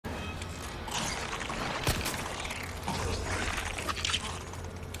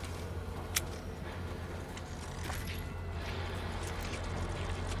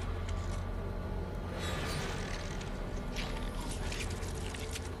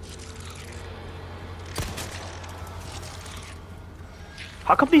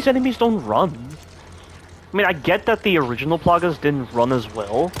How come these enemies don't run? I mean, I get that the original Plagas didn't run as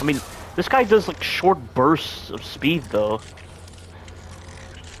well. I mean, this guy does, like, short bursts of speed, though.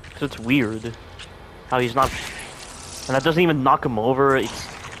 So it's weird how he's not... And that doesn't even knock him over. It's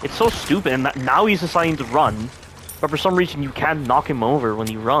so stupid, and now he's deciding to run. But for some reason, you can't knock him over when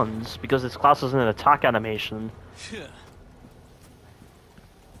he runs, because his class is an attack animation.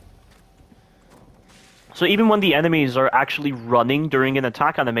 So even when the enemies are actually running during an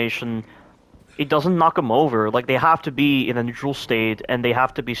attack animation, it doesn't knock them over. Like, they have to be in a neutral state, and they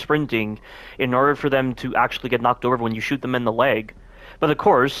have to be sprinting in order for them to actually get knocked over when you shoot them in the leg. But of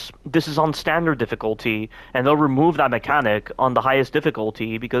course, this is on standard difficulty, and they'll remove that mechanic on the highest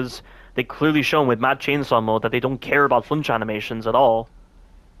difficulty because they clearly shown with Mad Chainsaw Mode that they don't care about flinch animations at all.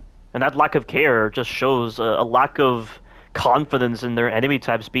 And that lack of care just shows a lack of confidence in their enemy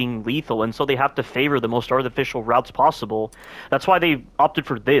types being lethal, and so they have to favor the most artificial routes possible. That's why they opted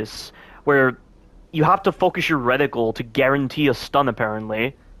for this, where you have to focus your reticle to guarantee a stun,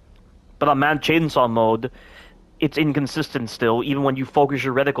 apparently. But on Mad Chainsaw Mode, it's inconsistent still, even when you focus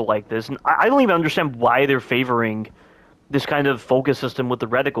your reticle like this. And I don't even understand why they're favoring this kind of focus system with the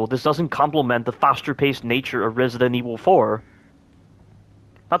reticle. This doesn't complement the faster-paced nature of Resident Evil 4.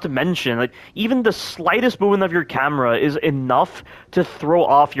 Not to mention, like, even the slightest movement of your camera is enough to throw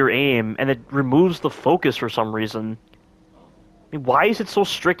off your aim, and it removes the focus for some reason. I mean, why is it so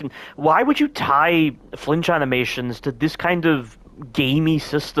strict? And why would you tie flinch animations to this kind of gamey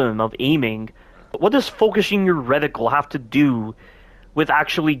system of aiming? What does focusing your reticle have to do with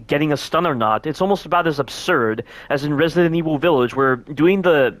actually getting a stun or not? It's almost about as absurd as in Resident Evil Village, where doing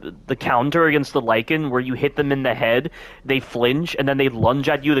the counter against the Lycan, where you hit them in the head, they flinch, and then they lunge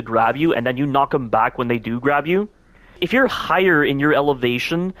at you to grab you, and then you knock them back when they do grab you. If you're higher in your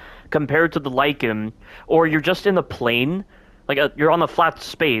elevation compared to the Lycan, or you're just in a plane, like you're on a flat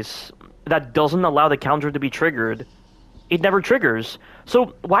space, that doesn't allow the counter to be triggered, it never triggers.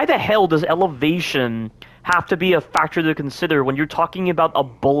 So why the hell does elevation have to be a factor to consider when you're talking about a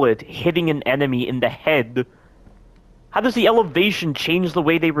bullet hitting an enemy in the head? How does the elevation change the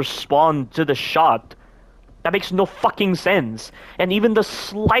way they respond to the shot? That makes no fucking sense. And even the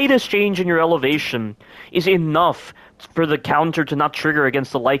slightest change in your elevation is enough for the counter to not trigger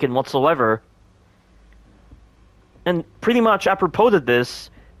against the Lycan whatsoever. And pretty much apropos to this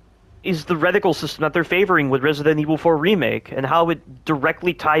is the reticle system that they're favoring with Resident Evil 4 Remake, and how it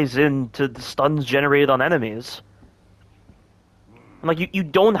directly ties into the stuns generated on enemies. And like, you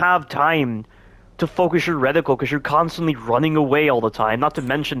don't have time to focus your reticle because you're constantly running away all the time, not to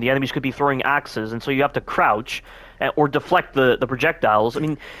mention the enemies could be throwing axes, and so you have to crouch or deflect the projectiles. I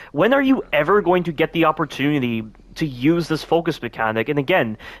mean, when are you ever going to get the opportunity to use this focus mechanic? And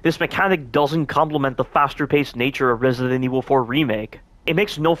again, this mechanic doesn't complement the faster-paced nature of Resident Evil 4 Remake. It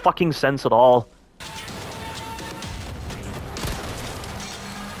makes no fucking sense at all.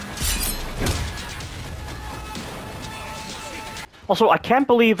 Also, I can't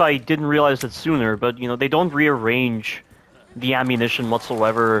believe I didn't realize it sooner, but, you know, they don't rearrange the ammunition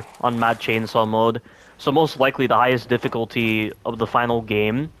whatsoever on Mad Chainsaw Mode, so most likely the highest difficulty of the final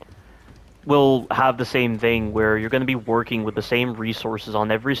game will have the same thing, where you're going to be working with the same resources on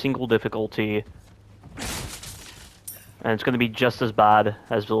every single difficulty. And it's going to be just as bad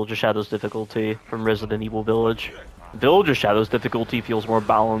as Village of Shadows difficulty from Resident Evil Village. Village of Shadows difficulty feels more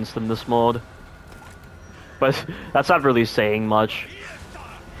balanced in this mode. But that's not really saying much.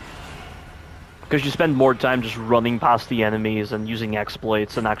 Because you spend more time just running past the enemies and using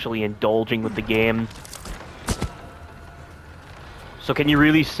exploits and actually indulging with the game. So can you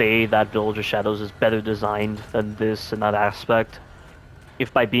really say that Village of Shadows is better designed than this in that aspect?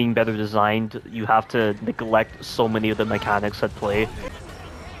 If by being better designed, you have to neglect so many of the mechanics at play.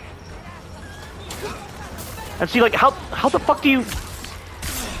 And see, like, how the fuck do you...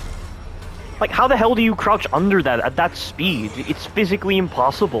 Like, how the hell do you crouch under that at that speed? It's physically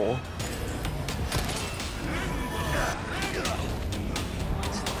impossible.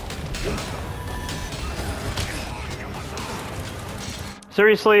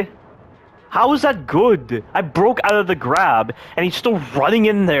 Seriously? How is that good? I broke out of the grab, and he's still running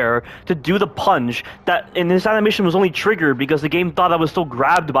in there to do the punch that in this animation was only triggered because the game thought I was still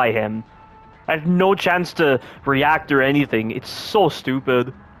grabbed by him. I had no chance to react or anything. It's so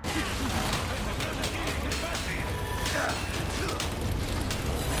stupid.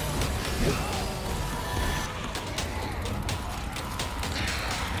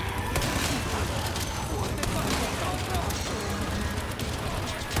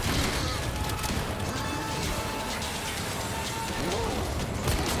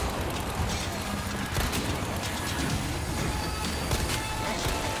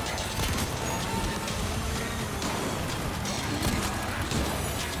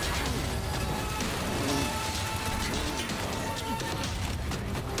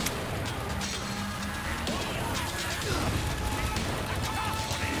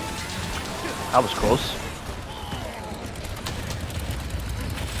 That was close.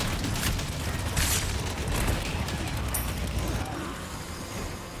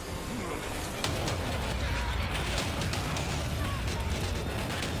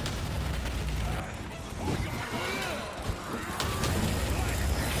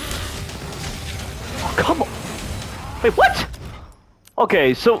 Oh, come on. Wait, what?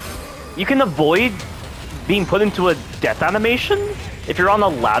 Okay, so you can avoid being put into a death animation if you're on a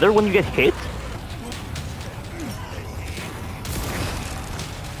ladder when you get hit?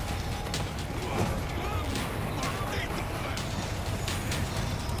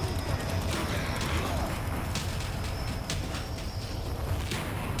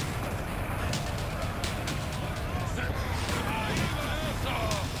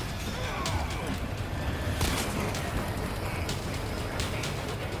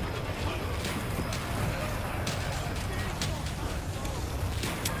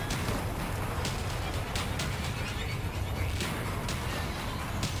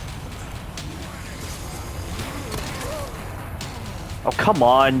 Oh, come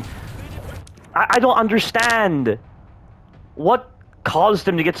on. I don't understand. What caused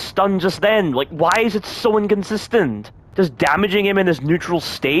him to get stunned just then? Like, why is it so inconsistent? Does damaging him in his neutral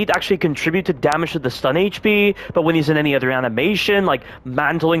state actually contribute to damage to the stun HP? But when he's in any other animation, like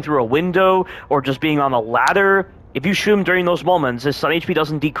mantling through a window or just being on a ladder, if you shoot him during those moments, his stun HP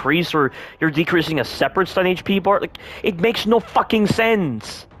doesn't decrease, or you're decreasing a separate stun HP bar? Like, it makes no fucking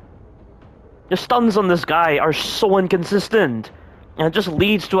sense. The stuns on this guy are so inconsistent. And it just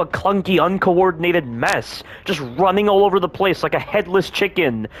leads to a clunky, uncoordinated mess. Just running all over the place like a headless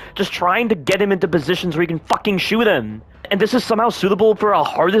chicken. Just trying to get him into positions where you can fucking shoot him. And this is somehow suitable for a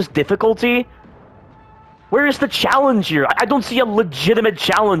hardest difficulty? Where is the challenge here? I don't see a legitimate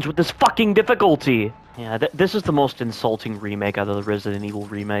challenge with this fucking difficulty. Yeah, this is the most insulting remake out of the Resident Evil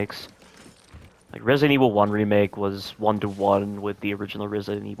remakes. Like, Resident Evil 1 remake was 1-to-1 with the original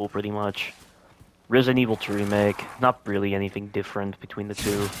Resident Evil pretty much. Resident Evil 2 Remake, not really anything different between the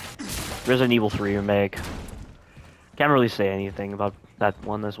two. Resident Evil 3 Remake, can't really say anything about that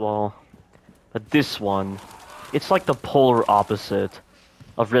one as well. But this one, it's like the polar opposite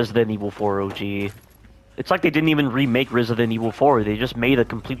of Resident Evil 4 OG. It's like they didn't even remake Resident Evil 4, they just made a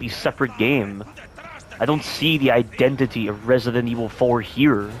completely separate game. I don't see the identity of Resident Evil 4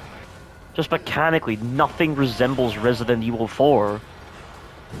 here. Just mechanically, nothing resembles Resident Evil 4.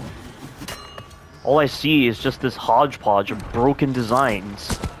 All I see is just this hodgepodge of broken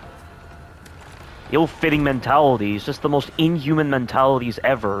designs. Ill-fitting mentalities, just the most inhuman mentalities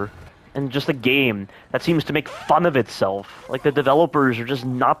ever. And just a game that seems to make fun of itself. Like, the developers are just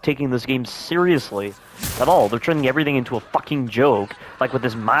not taking this game seriously at all. They're turning everything into a fucking joke. Like with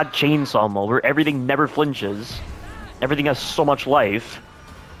this mad chainsaw mode where everything never flinches. Everything has so much life.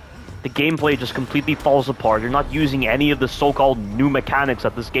 The gameplay just completely falls apart. You're not using any of the so-called new mechanics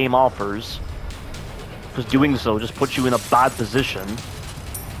that this game offers. Because doing so just puts you in a bad position.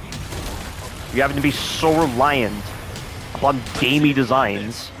 You're having to be so reliant upon gamey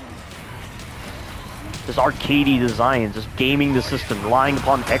designs. Just arcadey designs, just gaming the system, relying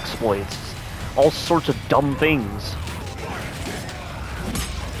upon exploits. All sorts of dumb things.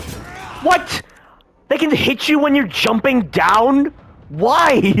 What? They can hit you when you're jumping down?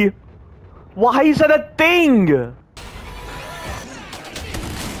 Why? Why is that a thing?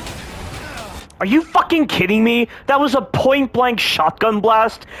 Are you fucking kidding me? That was a point-blank shotgun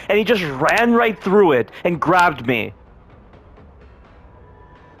blast, and he just ran right through it and grabbed me.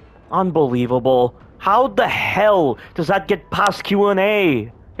 Unbelievable. How the hell does that get past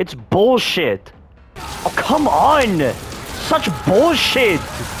Q&A? It's bullshit. Oh, come on! Such bullshit!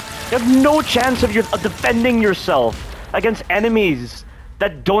 You have no chance of defending yourself against enemies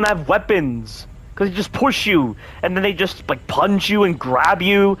that don't have weapons. Because they just push you, and then they just, like, punch you and grab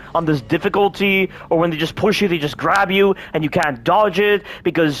you on this difficulty, or when they just push you, they just grab you, and you can't dodge it,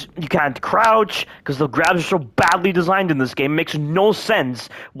 because you can't crouch, because the grabs are so badly designed in this game, it makes no sense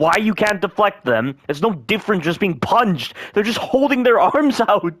why you can't deflect them. It's no different just being punched. They're just holding their arms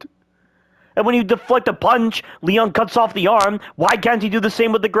out. And when you deflect a punch, Leon cuts off the arm. Why can't he do the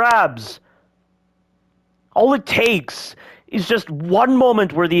same with the grabs? All it takes is just one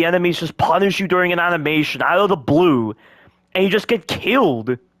moment where the enemies just punish you during an animation out of the blue, and you just get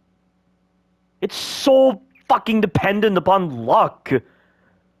killed. It's so fucking dependent upon luck.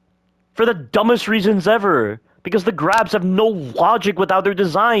 For the dumbest reasons ever. Because the grabs have no logic with how they're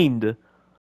designed.